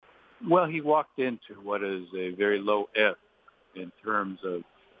Well, he walked into what is a very low F in terms of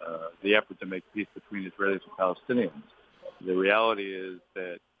the effort to make peace between Israelis and Palestinians. The reality is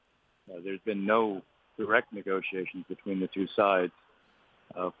that there's been no direct negotiations between the two sides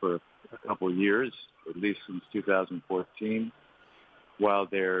for a couple of years, at least since 2014. While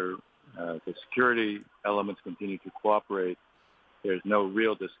the security elements continue to cooperate, there's no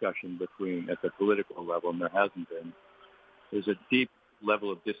real discussion at the political level, and there hasn't been. There's a deep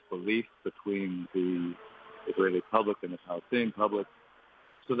level of disbelief between the Israeli public and the Palestinian public.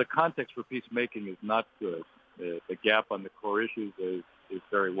 So the context for peacemaking is not good. The gap on the core issues is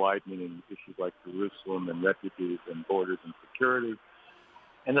very wide, meaning issues like Jerusalem and refugees and borders and security.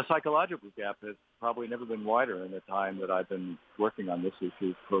 And the psychological gap has probably never been wider in the time that I've been working on this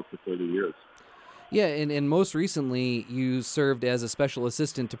issue, close to 30 years. Yeah, and most recently you served as a special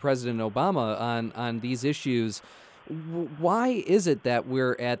assistant to President Obama on these issues. Why is it that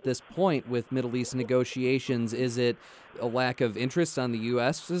we're at this point with Middle East negotiations? Is it a lack of interest on the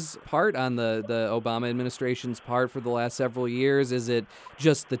U.S.'s part, on the Obama administration's part for the last several years? Is it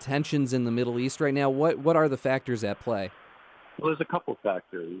just the tensions in the Middle East right now? What are the factors at play? Well, there's a couple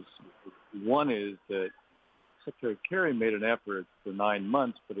factors. One is that Secretary Kerry made an effort for 9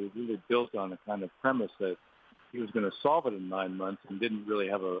 months, but it was really built on a kind of premise that he was going to solve it in 9 months and didn't really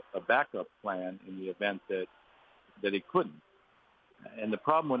have a backup plan in the event that he couldn't. And the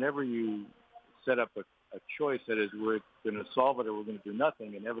problem whenever you set up a choice that is we're going to solve it or we're going to do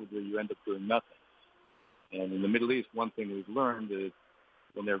nothing, inevitably you end up doing nothing. And in the Middle East, one thing we've learned is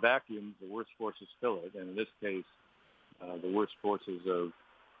when there are vacuums, the worst forces fill it. And in this case, the worst forces of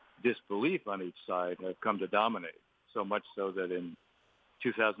disbelief on each side have come to dominate, so much so that in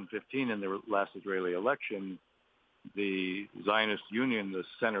 2015, in the last Israeli election, the Zionist Union, the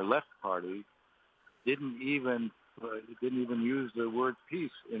center-left party, didn't even use the word peace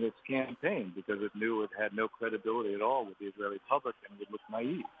in its campaign because it knew it had no credibility at all with the Israeli public and would look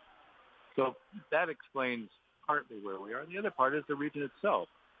naive. So that explains partly where we are. The other part is the region itself.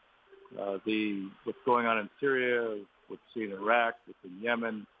 What's going on in Syria, what's seen in Iraq, what's in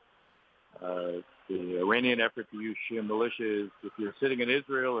Yemen, the Iranian effort to use Shia militias. If you're sitting in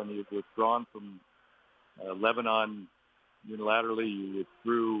Israel and you've withdrawn from Lebanon unilaterally, you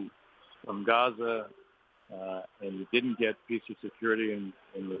withdrew from Gaza, and you didn't get peace or security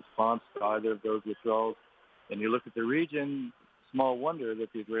in response to either of those withdrawals, and you look at the region, small wonder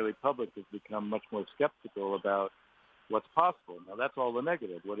that the Israeli public has become much more skeptical about what's possible. Now, that's all the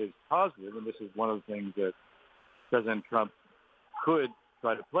negative. What is positive, and this is one of the things that President Trump could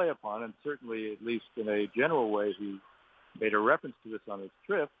try to play upon, and certainly, at least in a general way, he made a reference to this on his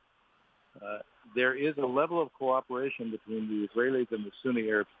trip, there is a level of cooperation between the Israelis and the Sunni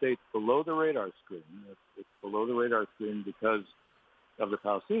Arab states below the radar screen. It's below the radar screen because of the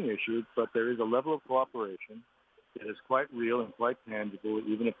Palestinian issue, but there is a level of cooperation that is quite real and quite tangible,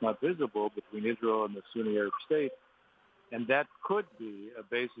 even if not visible, between Israel and the Sunni Arab states. And that could be a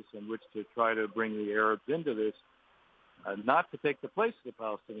basis in which to try to bring the Arabs into this, not to take the place of the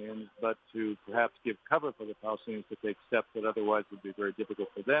Palestinians, but to perhaps give cover for the Palestinians to take steps that otherwise would be very difficult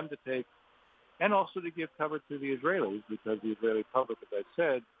for them to take, and also to give cover to the Israelis, because the Israeli public, as I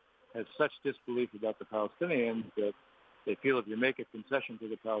said, has such disbelief about the Palestinians that they feel if you make a concession to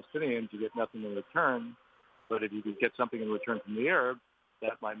the Palestinians, you get nothing in return, but if you could get something in return from the Arabs,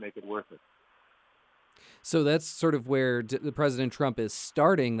 that might make it worth it. So that's sort of where the President Trump is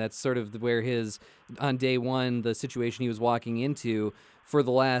starting. That's sort of where on day one, the situation he was walking into for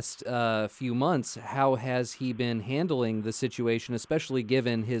the last few months. How has he been handling the situation, especially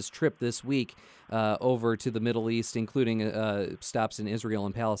given his trip this week over to the Middle East, including stops in Israel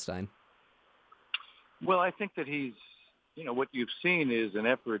and Palestine? Well, I think that what you've seen is an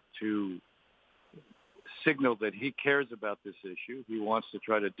effort to signal that he cares about this issue. He wants to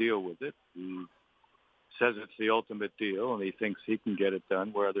try to deal with it. He says it's the ultimate deal, and he thinks he can get it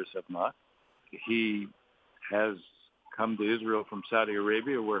done where others have not. He has come to Israel from Saudi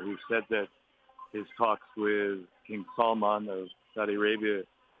Arabia, where he said that his talks with King Salman of Saudi Arabia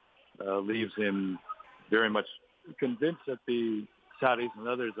leaves him very much convinced that the Saudis and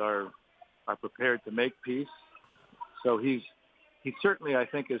others are prepared to make peace. So he certainly, I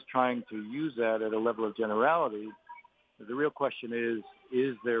think, is trying to use that at a level of generality. The real question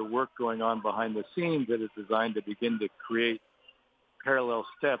is there work going on behind the scenes that is designed to begin to create parallel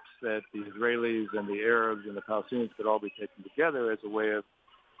steps that the Israelis and the Arabs and the Palestinians could all be taking together as a way of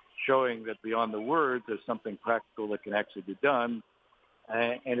showing that beyond the words there's something practical that can actually be done,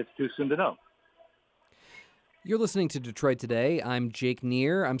 and it's too soon to know. You're listening to Detroit Today. I'm Jake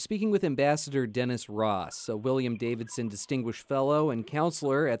Neer. I'm speaking with Ambassador Dennis Ross, a William Davidson Distinguished Fellow and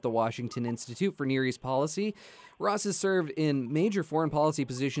Counselor at the Washington Institute for Near East Policy. Ross has served in major foreign policy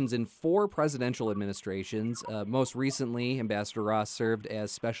positions in 4 presidential administrations. Most recently, Ambassador Ross served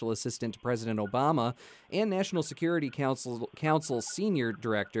as Special Assistant to President Obama and National Security Council Senior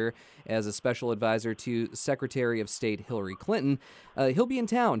Director as a Special Advisor to Secretary of State Hillary Clinton. He'll be in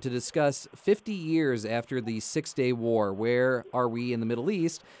town to discuss 50 years after the Six-Day War. Where are we in the Middle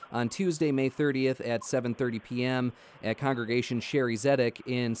East? On Tuesday, May 30th at 7:30 p.m. at Congregation Sherry Zedek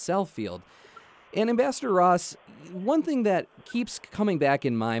in Southfield. And Ambassador Ross, one thing that keeps coming back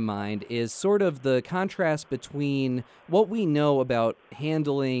in my mind is sort of the contrast between what we know about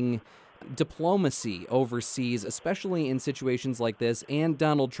handling diplomacy overseas, especially in situations like this, and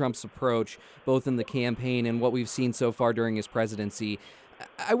Donald Trump's approach, both in the campaign and what we've seen so far during his presidency.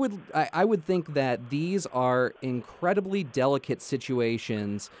 I would think that these are incredibly delicate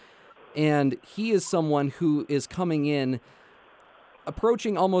situations, and he is someone who is coming in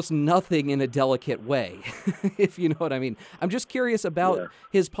approaching almost nothing in a delicate way, if you know what I mean. I'm just curious about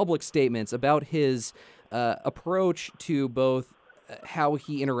his public statements, about his approach to both how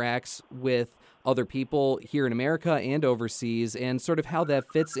he interacts with other people here in America and overseas, and sort of how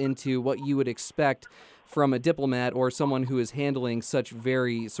that fits into what you would expect from a diplomat or someone who is handling such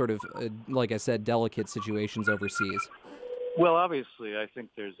very sort of, like I said, delicate situations overseas. Well, obviously, I think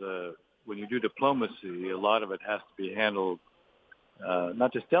when you do diplomacy, a lot of it has to be handled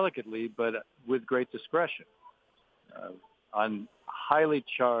not just delicately, but with great discretion. On highly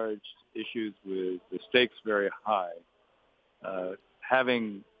charged issues with the stakes very high,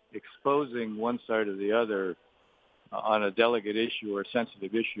 exposing one side or the other on a delicate issue or a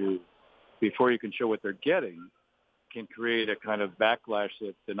sensitive issue before you can show what they're getting can create a kind of backlash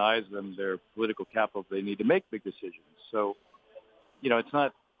that denies them their political capital they need to make big decisions. So,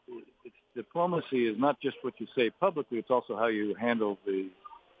 diplomacy is not just what you say publicly, it's also how you handle the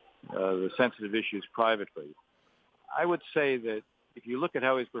sensitive issues privately. I would say that if you look at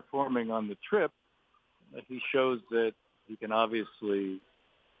how he's performing on the trip, he shows that he can obviously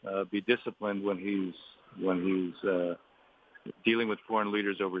be disciplined when he's dealing with foreign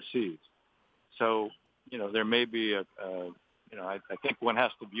leaders overseas. So, there may be I think one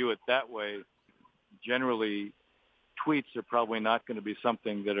has to view it that way. Generally, tweets are probably not going to be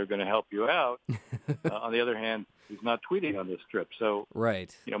something that are going to help you out. On the other hand, he's not tweeting on this trip. So,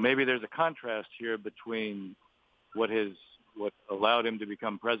 right. Maybe there's a contrast here between what allowed him to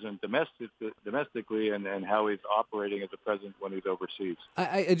become president domestically and how he's operating as a president when he's overseas.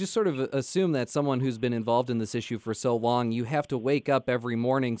 I just sort of assume that someone who's been involved in this issue for so long, you have to wake up every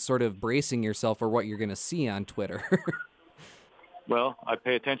morning sort of bracing yourself for what you're going to see on Twitter. Well, I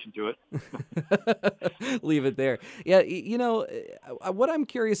pay attention to it. Leave it there. Yeah, what I'm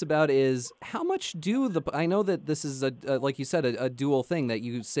curious about is how much I know that this is, like you said, a dual thing, that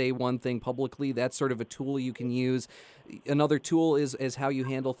you say one thing publicly, that's sort of a tool you can use. Another tool is how you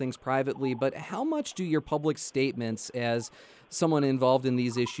handle things privately. But how much do your public statements as someone involved in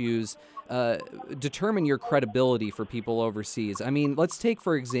these issues determine your credibility for people overseas? I mean, let's take,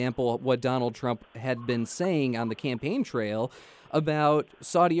 for example, what Donald Trump had been saying on the campaign trail about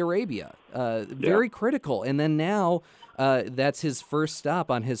Saudi Arabia. Very critical. And then now that's his first stop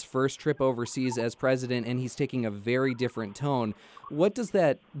on his first trip overseas as president, and he's taking a very different tone. What does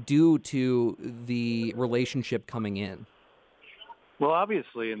that do to the relationship coming in? Well,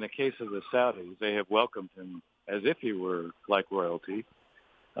 obviously, in the case of the Saudis, they have welcomed him as if he were like royalty.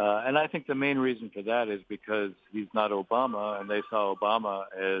 And I think the main reason for that is because he's not Obama, and they saw Obama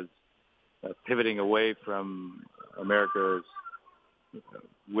as pivoting away from America's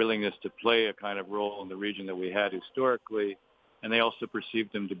willingness to play a kind of role in the region that we had historically. And they also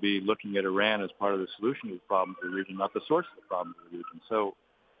perceived him to be looking at Iran as part of the solution to the problems of the region, not the source of the problems of the region. So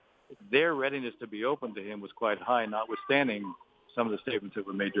their readiness to be open to him was quite high, notwithstanding some of the statements that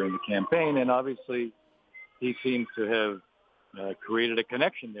were made during the campaign. And obviously, he seems to have created a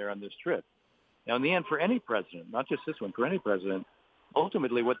connection there on this trip. Now, in the end, for any president, not just this one, for any president,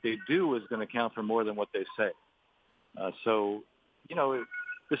 ultimately what they do is going to count for more than what they say. So,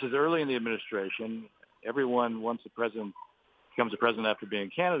 this is early in the administration. Everyone, once the president becomes a president after being a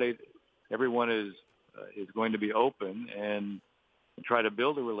candidate, everyone is going to be open and try to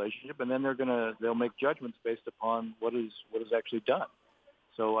build a relationship, and then they'll make judgments based upon what is actually done.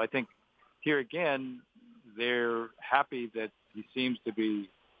 So I think here again, they're happy that he seems to be,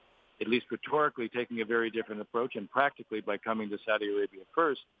 at least rhetorically, taking a very different approach, and practically by coming to Saudi Arabia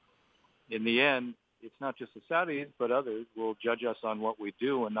first. In the end, it's not just the Saudis, but others will judge us on what we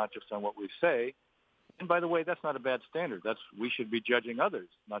do and not just on what we say. And by the way, that's not a bad standard. We should be judging others,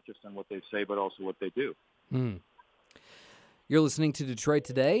 not just on what they say, but also what they do. Hmm. You're listening to Detroit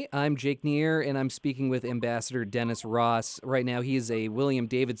Today. I'm Jake Neer, and I'm speaking with Ambassador Dennis Ross. Right now, he is a William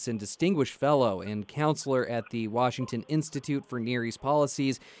Davidson Distinguished Fellow and Counselor at the Washington Institute for Near East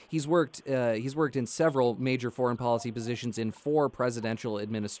Policies. He's worked in several major foreign policy positions in 4 presidential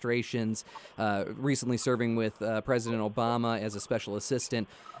administrations, recently serving with President Obama as a special assistant,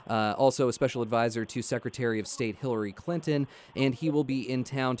 also a special advisor to Secretary of State Hillary Clinton, and he will be in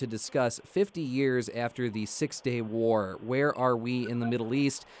town to discuss 50 years after the Six-Day War. Where are we in the Middle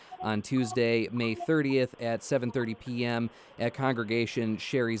East? On Tuesday, May 30th at 7:30 p.m. at Congregation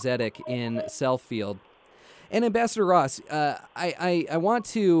Sherry Zedek in Southfield. And Ambassador Ross, I want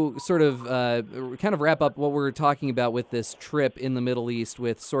to sort of kind of wrap up what we're talking about with this trip in the Middle East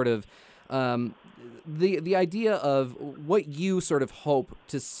with sort of the idea of what you sort of hope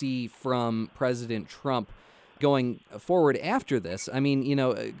to see from President Trump going forward after this. I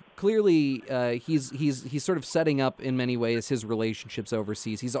mean, clearly he's sort of setting up in many ways his relationships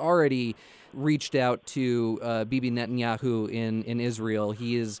overseas. He's already reached out to Bibi Netanyahu in Israel.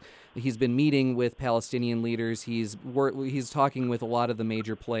 He's been meeting with Palestinian leaders. He's talking with a lot of the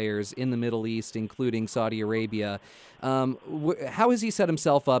major players in the Middle East, including Saudi Arabia. How has he set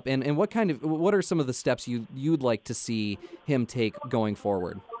himself up, and what are some of the steps you'd like to see him take going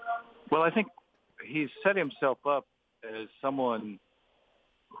forward? Well, I think he's set himself up as someone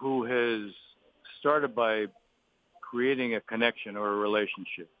who has started by creating a connection or a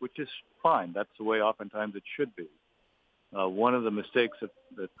relationship, which is fine. That's the way oftentimes it should be. One of the mistakes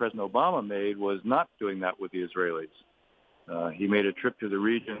that President Obama made was not doing that with the Israelis. He made a trip to the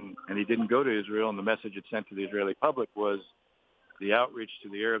region, and he didn't go to Israel, and the message it sent to the Israeli public was the outreach to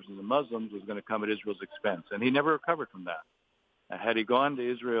the Arabs and the Muslims was going to come at Israel's expense, and he never recovered from that. Had he gone to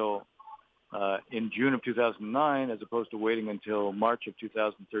Israel in June of 2009, as opposed to waiting until March of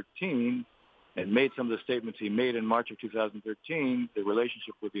 2013, and made some of the statements he made in March of 2013, the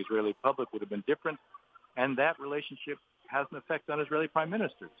relationship with the Israeli public would have been different, and that relationship has an effect on Israeli prime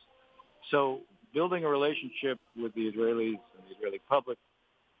ministers. So building a relationship with the Israelis and the Israeli public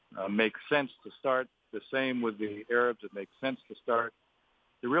makes sense to start. The same with the Arabs. It makes sense to start.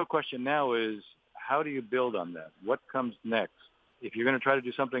 The real question now is, how do you build on that? What comes next? If you're going to try to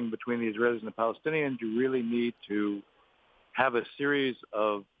do something between the Israelis and the Palestinians, you really need to have a series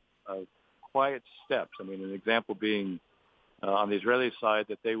of quiet steps. I mean, an example being on the Israeli side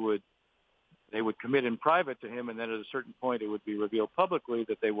that they would commit in private to him, and then at a certain point it would be revealed publicly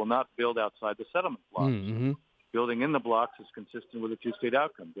that they will not build outside the settlement blocks. Mm-hmm. Building in the blocks is consistent with a two-state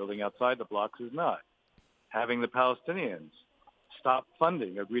outcome. Building outside the blocks is not. Having the Palestinians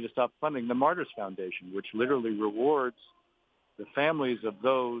agree to stop funding the Martyrs Foundation, which literally rewards the families of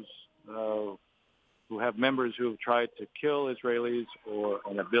those who have members who have tried to kill Israelis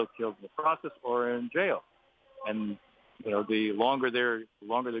and have been killed in the process or are in jail. And the longer their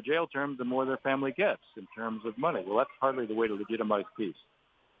jail term, the more their family gets in terms of money. Well, that's hardly the way to legitimize peace.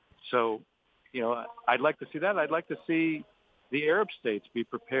 So, I'd like to see that. I'd like to see the Arab states be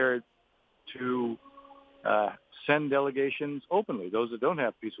prepared to send delegations openly. Those that don't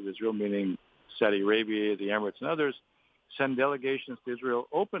have peace with Israel, meaning Saudi Arabia, the Emirates, and others, send delegations to Israel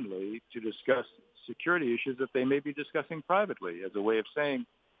openly to discuss security issues that they may be discussing privately as a way of saying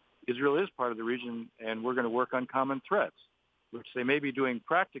Israel is part of the region and we're going to work on common threats, which they may be doing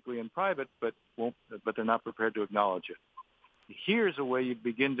practically in private, but they're not prepared to acknowledge it. Here's a way you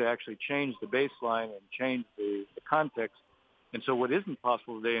begin to actually change the baseline and change the context. And so what isn't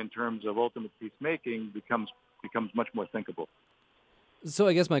possible today in terms of ultimate peacemaking becomes much more thinkable. So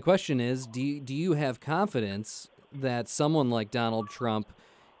I guess my question is, do you have confidence that someone like Donald Trump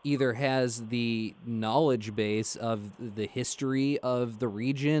either has the knowledge base of the history of the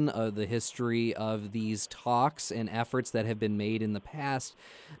region, of the history of these talks and efforts that have been made in the past,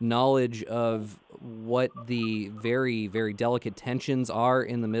 knowledge of what the very, very delicate tensions are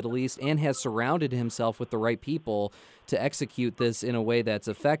in the Middle East, and has surrounded himself with the right people to execute this in a way that's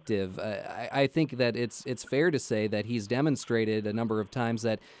effective? I think that it's fair to say that he's demonstrated a number of times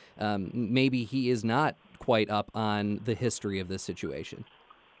that maybe he is not quite up on the history of this situation.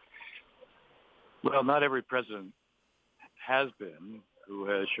 Well, not every president has been who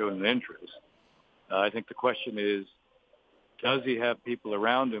has shown an interest. I think the question is, does he have people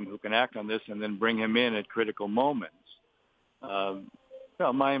around him who can act on this and then bring him in at critical moments?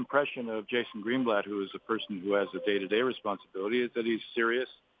 My impression of Jason Greenblatt, who is a person who has a day-to-day responsibility, is that he's serious,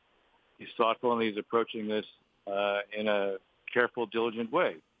 he's thoughtful, and he's approaching this in a careful, diligent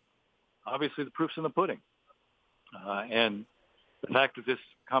way. Obviously, the proof's in the pudding. And the fact that this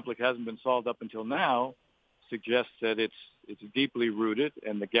conflict hasn't been solved up until now suggests that it's deeply rooted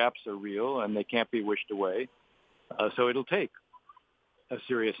and the gaps are real and they can't be wished away. So it'll take a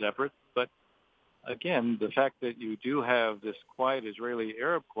serious effort. But again, the fact that you do have this quiet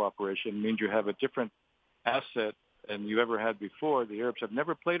Israeli-Arab cooperation means you have a different asset than you ever had before. The Arabs have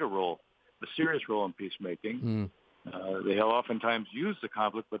never played a serious role in peacemaking. They have oftentimes used the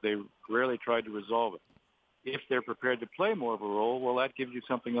conflict, but they rarely tried to resolve it. If they're prepared to play more of a role, well, that gives you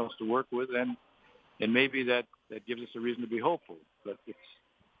something else to work with, and maybe that gives us a reason to be hopeful. But it's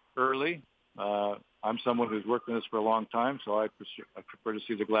early. I'm someone who's worked on this for a long time, so I prefer to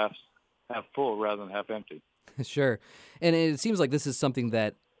see the glass half full rather than half empty. Sure. And it seems like this is something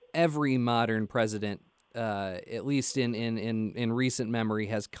that every modern president, at least in recent memory,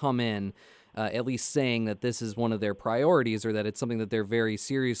 has come in at least saying that this is one of their priorities or that it's something that they're very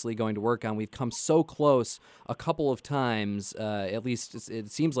seriously going to work on. We've come so close a couple of times, at least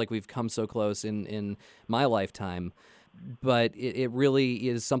it seems like we've come so close in my lifetime, but it really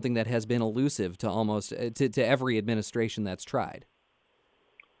is something that has been elusive to almost to every administration that's tried.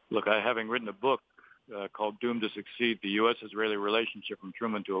 Look, having written a book called Doomed to Succeed, the U.S.-Israeli Relationship from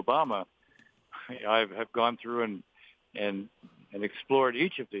Truman to Obama, I have gone through and explored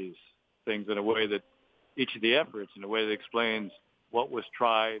each of these things in a way that each of the efforts in a way that explains what was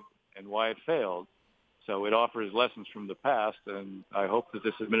tried and why it failed. So it offers lessons from the past, and I hope that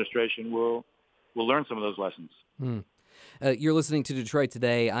this administration will learn some of those lessons. You're listening to Detroit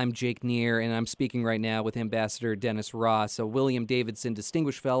Today. I'm Jake Neer, and I'm speaking right now with Ambassador Dennis Ross, a William Davidson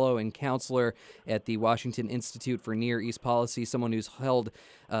Distinguished Fellow and Counselor at the Washington Institute for Near East Policy, someone who's held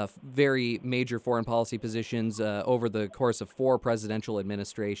very major foreign policy positions over the course of 4 presidential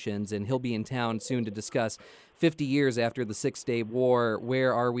administrations, and he'll be in town soon to discuss 50 years after the Six-Day War,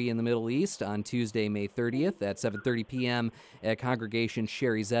 Where Are We in the Middle East? On Tuesday, May 30th at 7:30 p.m. at Congregation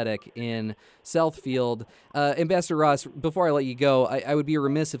Sherry Zedek in Southfield. Ambassador Ross, before I let you go, I would be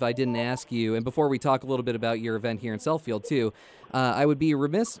remiss if I didn't ask you, and before we talk a little bit about your event here in Southfield too, I would be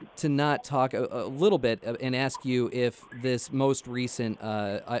remiss to not talk a little bit and ask you if this most recent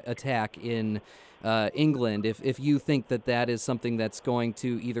attack in England, if you think that is something that's going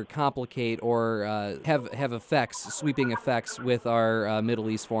to either complicate or have effects, sweeping effects with our Middle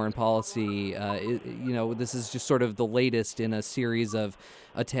East foreign policy. This is just sort of the latest in a series of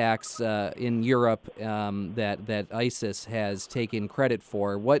attacks in Europe that ISIS has taken credit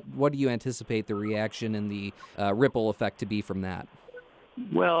for. What do you anticipate the reaction and the ripple effect to be from that?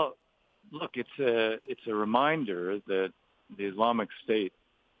 Well, look, it's a reminder that the Islamic State,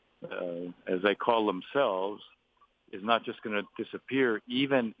 as they call themselves, is not just going to disappear,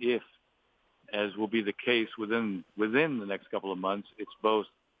 even if, as will be the case within the next couple of months, it's both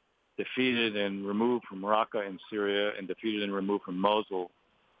defeated and removed from Raqqa in Syria and defeated and removed from Mosul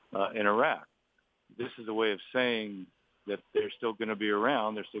in Iraq. This is a way of saying that they're still going to be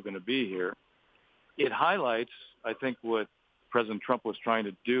around, they're still going to be here. It highlights, I think, what President Trump was trying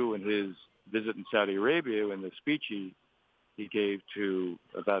to do in his visit in Saudi Arabia and the speech he gave to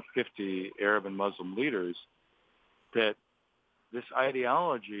about 50 Arab and Muslim leaders, that this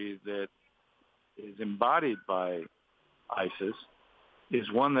ideology that is embodied by ISIS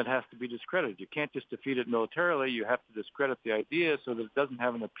is one that has to be discredited. You can't just defeat it militarily. You have to discredit the idea so that it doesn't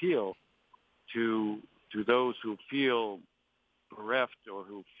have an appeal to those who feel bereft or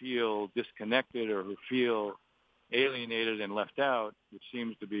who feel disconnected or who feel alienated and left out, which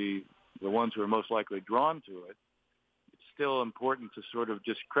seems to be the ones who are most likely drawn to it. It's still important to sort of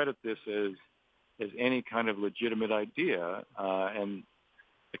discredit this as any kind of legitimate idea, and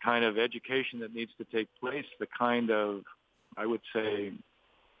the kind of education that needs to take place, the kind of, I would say,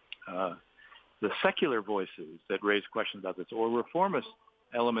 the secular voices that raise questions about this, or reformist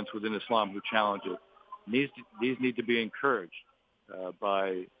elements within Islam who challenge it, these need to be encouraged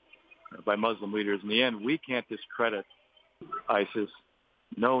by Muslim leaders. In the end, we can't discredit ISIS.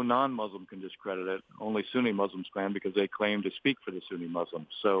 No non-Muslim can discredit it. Only Sunni Muslims can, because they claim to speak for the Sunni Muslims.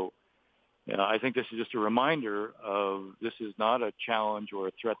 So I think this is just a reminder of this is not a challenge or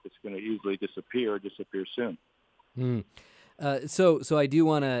a threat that's going to easily disappear soon. So I do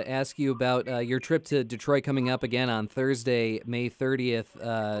want to ask you about your trip to Detroit coming up again on Thursday, May 30th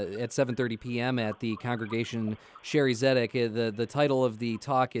at 7:30 p.m. at the Congregation Sherry Zedek. The title of the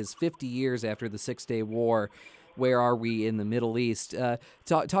talk is 50 Years After the Six-Day War, Where Are We in the Middle East?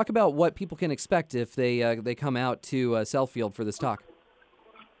 Talk about what people can expect if they come out to Southfield for this talk.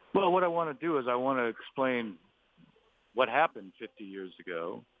 Well, what I want to do is I want to explain what happened 50 years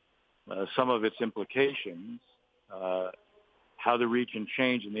ago, some of its implications, how the region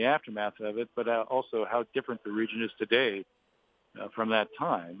changed in the aftermath of it, but also how different the region is today from that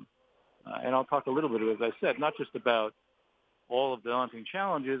time. And I'll talk a little bit, as I said, not just about all of the daunting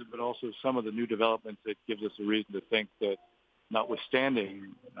challenges, but also some of the new developments that gives us a reason to think that,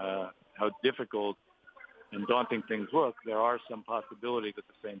 notwithstanding how difficult and daunting things look, there are some possibilities at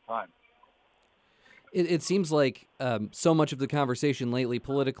the same time. It seems like so much of the conversation lately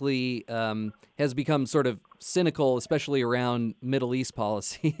politically has become sort of cynical, especially around Middle East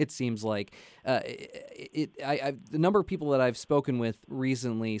policy. It seems like the number of people that I've spoken with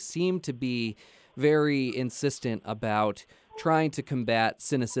recently seem to be very insistent about trying to combat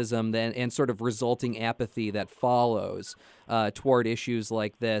cynicism and sort of resulting apathy that follows toward issues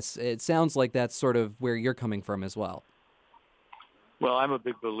like this. It sounds like that's sort of where you're coming from as well. Well, I'm a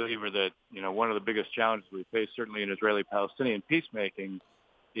big believer that, one of the biggest challenges we face, certainly in Israeli-Palestinian peacemaking,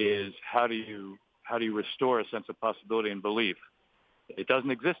 is how do you restore a sense of possibility and belief? It doesn't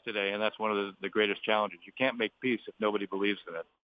exist today, and that's one of the greatest challenges. You can't make peace if nobody believes in it.